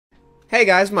Hey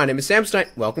guys, my name is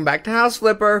Samsonite. Welcome back to House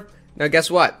Flipper. Now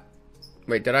guess what?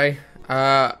 Wait, did I?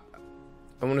 I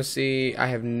want to see. I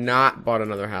have not bought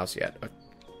another house yet.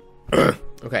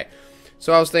 Okay,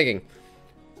 so I was thinking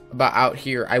about out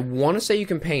here. I want to say you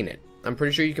can paint it. I'm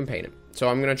pretty sure you can paint it. So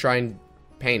I'm gonna try and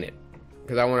paint it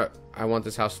because I want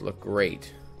this house to look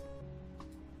great.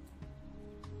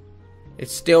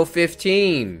 It's still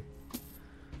 15.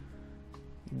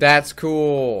 That's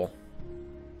cool.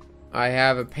 I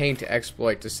have a paint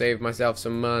exploit to save myself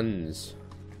some muns.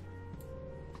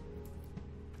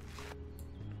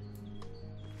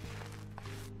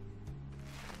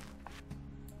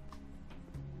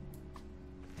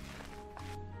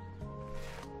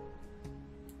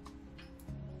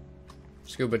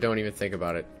 Scuba, don't even think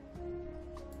about it.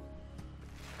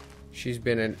 She's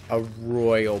been a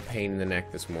royal pain in the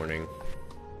neck this morning.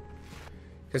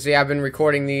 Because, see, I've been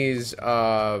recording these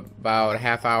about a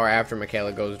half hour after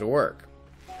Michaela goes to work.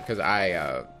 Because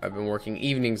I've been working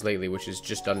evenings lately, which is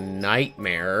just a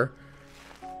nightmare.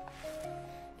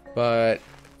 But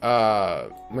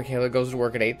Michaela goes to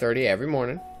work at 8:30 every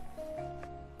morning.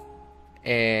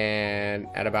 And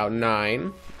at about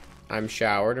 9, I'm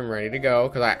showered and ready to go.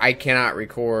 Because I cannot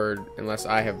record unless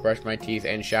I have brushed my teeth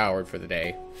and showered for the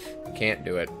day. Can't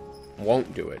do it.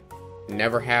 Won't do it.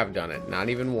 Never have done it. Not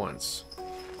even once.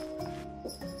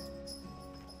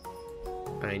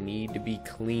 I need to be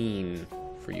clean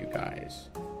for you guys.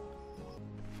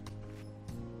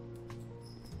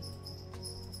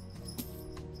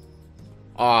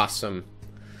 Awesome.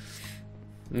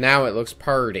 Now it looks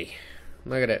purty.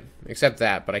 Look at it. Except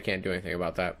that, but I can't do anything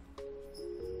about that.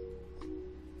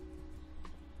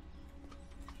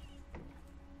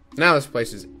 Now this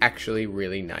place is actually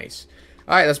really nice.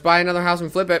 Alright, let's buy another house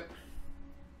and flip it.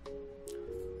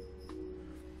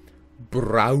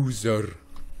 Browser.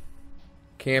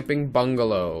 Camping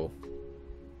bungalow.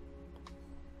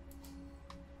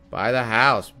 Buy the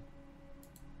house.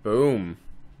 Boom.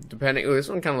 Depending. Ooh, this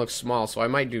one kind of looks small, so I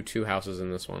might do 2 houses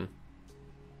in this one.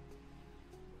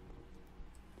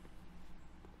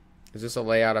 Is this a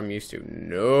layout I'm used to?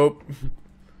 Nope.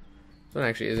 This one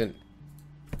actually isn't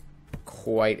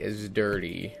quite as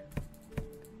dirty.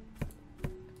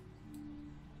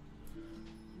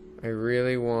 I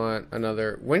really want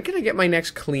another. When can I get my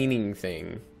next cleaning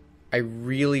thing? I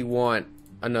really want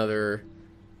another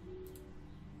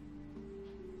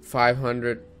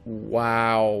 500.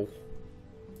 Wow.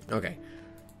 Okay.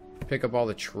 Pick up all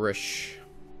the trish.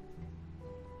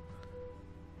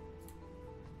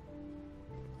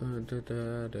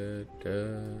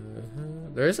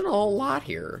 There isn't a whole lot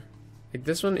here. Like,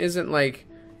 this one isn't like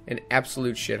an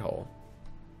absolute shithole.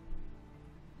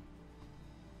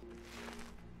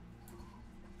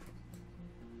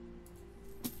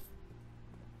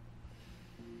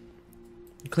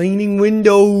 Cleaning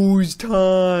windows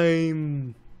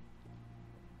time.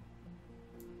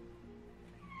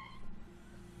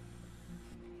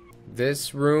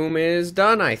 This room is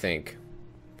done, I think.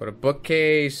 Put a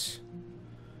bookcase,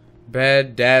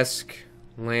 bed, desk,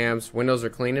 lamps, windows are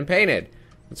clean and painted.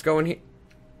 Let's go in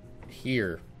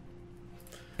here.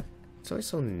 It's always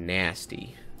so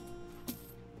nasty.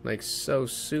 Like, so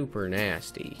super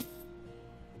nasty.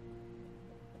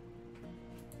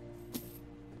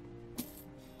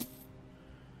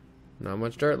 Not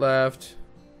much dirt left.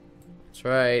 That's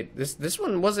right. This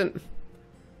one wasn't.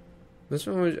 This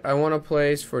one was. I want a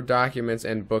place for documents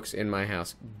and books in my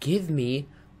house. Give me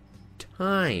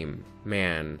time,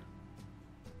 man.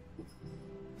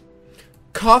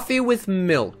 Coffee with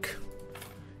milk.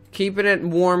 Keeping it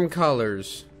warm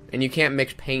colors. And you can't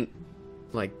mix paint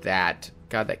like that.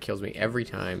 God, that kills me every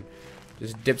time.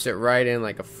 Just dips it right in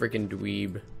like a freaking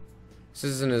dweeb. This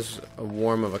isn't as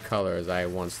warm of a color as I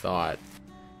once thought.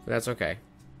 But that's okay.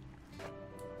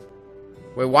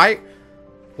 Wait, why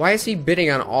is he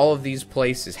bidding on all of these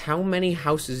places? How many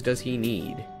houses does he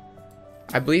need?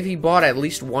 I believe he bought at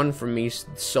least one from me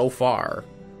so far.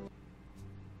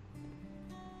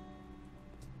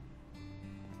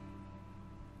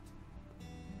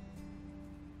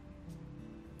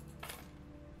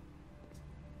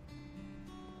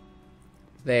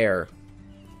 There.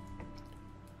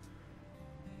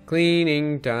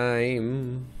 Cleaning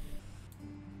time.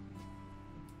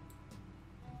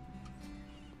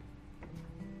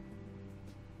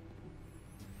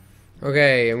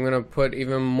 Okay, I'm gonna put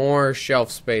even more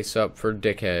shelf space up for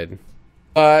Dickhead.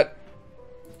 But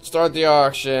start the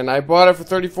auction. I bought it for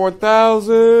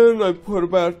 34,000. I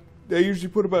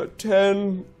usually put about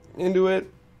 10 into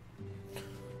it.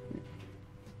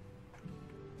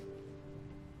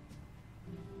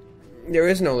 There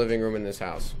is no living room in this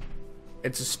house.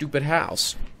 It's a stupid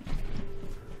house.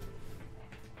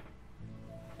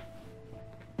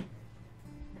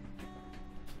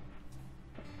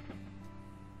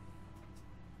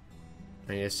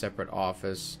 I need a separate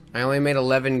office. I only made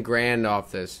 11 grand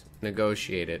off this.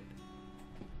 Negotiate it.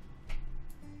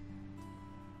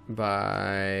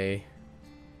 By...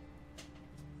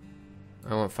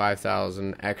 I want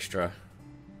 5,000 extra.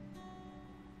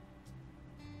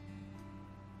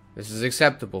 This is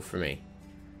acceptable for me.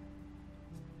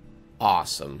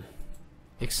 Awesome.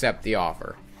 Accept the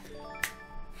offer.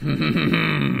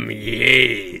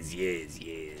 Yes, yes,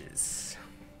 yes.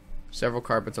 Several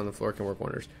carpets on the floor can work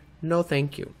wonders. No,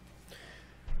 thank you.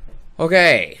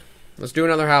 Okay. Let's do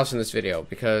another house in this video,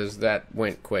 because that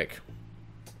went quick.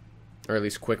 Or at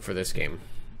least quick for this game.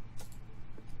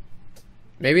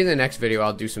 Maybe in the next video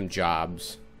I'll do some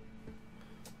jobs.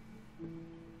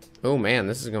 Oh man,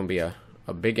 this is gonna be a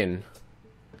biggin'.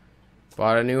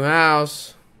 Bought a new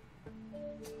house.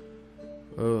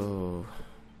 Oh.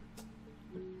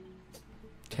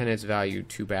 Tenants value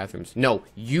 2 bathrooms. No,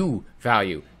 you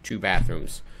value 2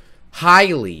 bathrooms.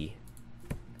 Highly.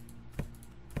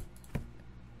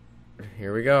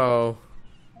 Here we go.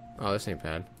 Oh, this ain't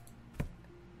bad.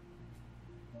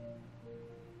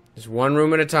 Just one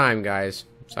room at a time, guys.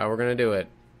 That's how we're gonna do it.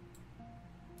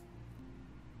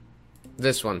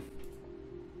 This one.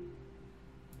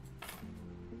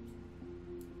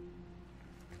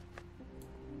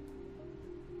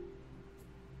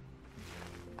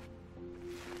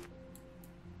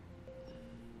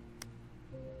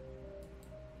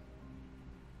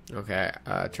 Okay,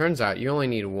 turns out you only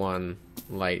need 1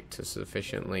 light to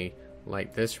sufficiently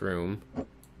light this room.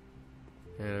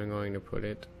 And I'm going to put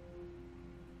it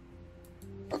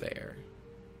there.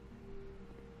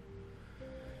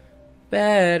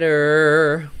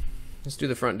 Better. Let's do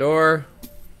the front door.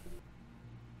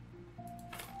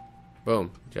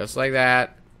 Boom. Just like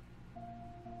that.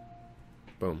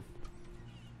 Boom.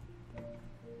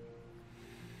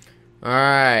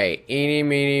 Alright. Eeny,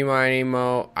 meeny, miny,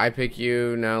 mo. I pick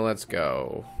you. Now let's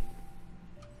go.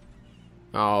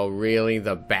 Oh, really?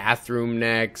 The bathroom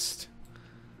next?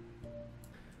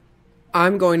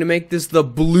 I'm going to make this the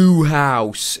blue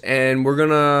house. And we're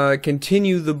gonna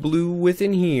continue the blue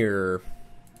within here.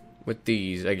 With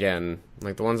these, again.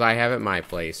 Like the ones I have at my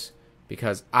place.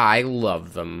 Because I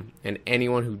love them. And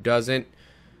anyone who doesn't,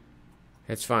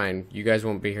 it's fine. You guys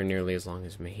won't be here nearly as long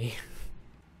as me.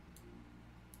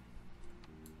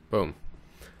 Boom.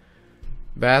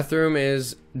 Bathroom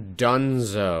is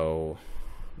donezo.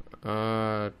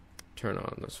 Turn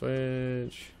on the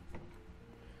switch.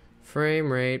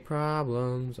 Frame rate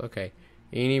problems. Okay.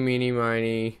 Eeny, meeny,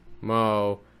 miny,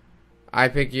 mo. I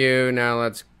pick you. Now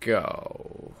let's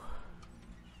go.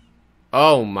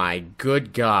 Oh my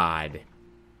good God.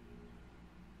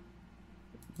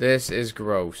 This is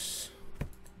gross.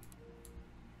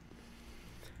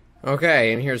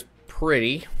 Okay, and here's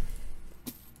pretty.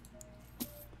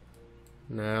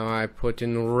 Now I put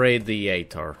in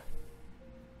radiator.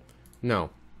 No.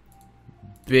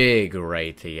 Big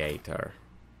radiator.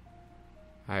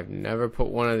 I've never put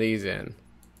one of these in.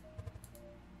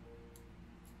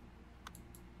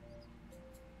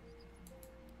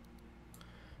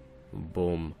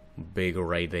 Boom. Big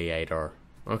radiator.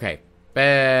 Okay.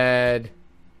 Bed.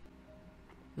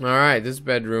 Alright, this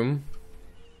bedroom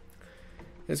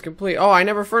is complete. Oh, I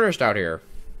never furnished out here.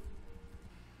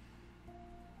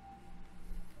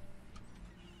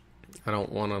 I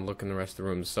don't want to look in the rest of the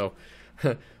rooms, so...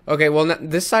 okay, well,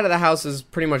 this side of the house is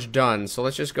pretty much done, so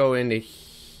let's just go into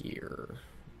here.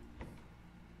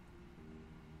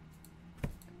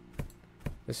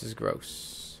 This is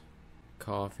gross.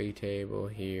 Coffee table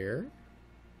here.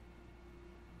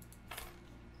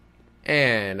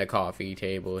 And a coffee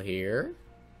table here.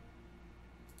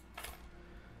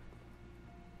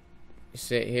 You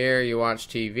sit here, you watch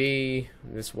TV.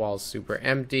 This wall's super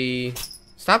empty.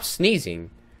 Stop sneezing.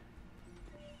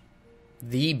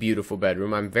 The beautiful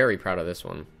bedroom. I'm very proud of this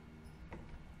one.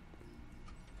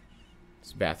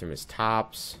 This bathroom is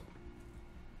tops.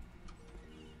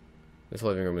 This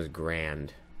living room is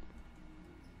grand.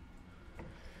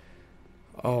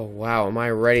 Oh, wow. Am I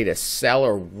ready to sell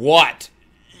or what?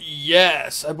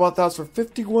 Yes! I bought the house for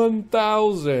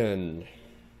 $51,000.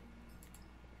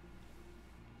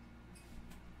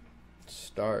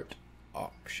 Start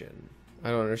auction. I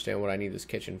don't understand what I need this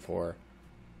kitchen for.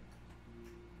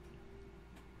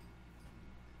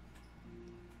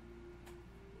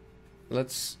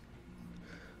 Let's...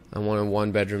 I want a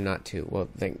 1 bedroom, not 2. Well,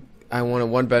 I want a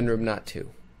 1 bedroom, not 2.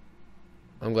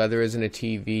 I'm glad there isn't a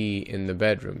TV in the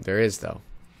bedroom. There is, though.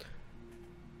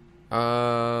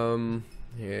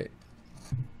 Yeah,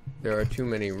 there are too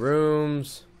many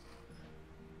rooms.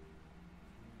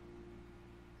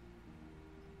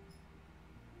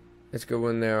 It's good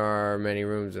when there are many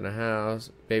rooms in a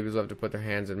house. Babies love to put their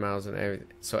hands and mouths and everything.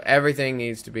 So everything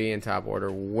needs to be in top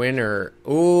order. Winner.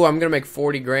 Ooh, I'm going to make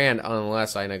 40 grand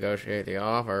unless I negotiate the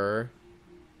offer.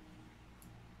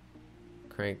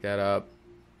 Crank that up.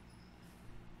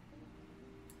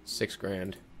 6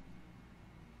 grand.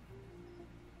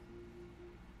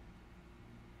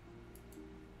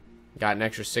 Got an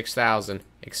extra 6,000.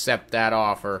 Accept that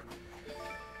offer.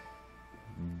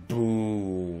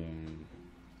 Boom.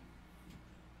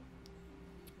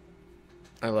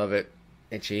 I love it.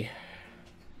 Itchy.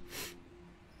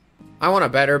 I want a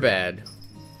better bed.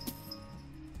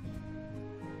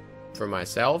 For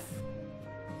myself.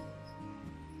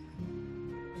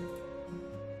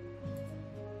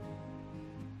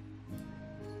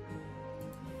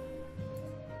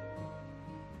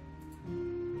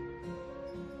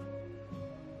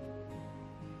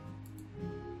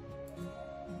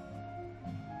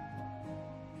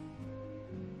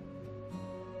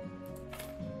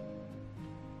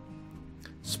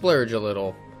 Splurge a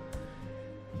little.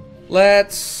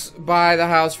 Let's buy the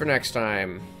house for next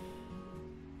time.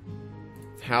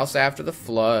 House after the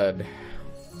flood.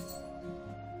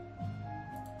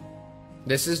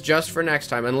 This is just for next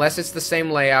time, unless it's the same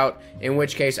layout, in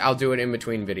which case I'll do it in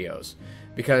between videos.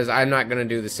 Because I'm not going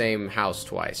to do the same house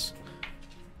twice.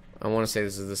 I want to say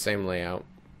this is the same layout.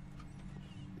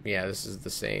 Yeah, this is the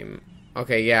same.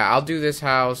 Okay, yeah, I'll do this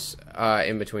house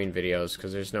in between videos,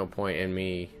 because there's no point in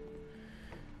me...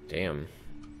 Damn.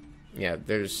 Yeah,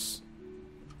 there's...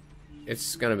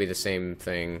 It's gonna be the same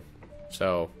thing.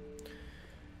 So...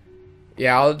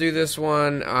 Yeah, I'll do this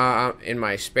one in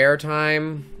my spare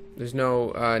time. There's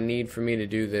no need for me to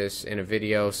do this in a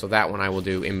video, so that one I will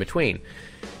do in between.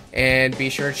 And be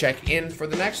sure to check in for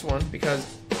the next one, because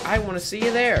I want to see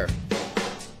you there.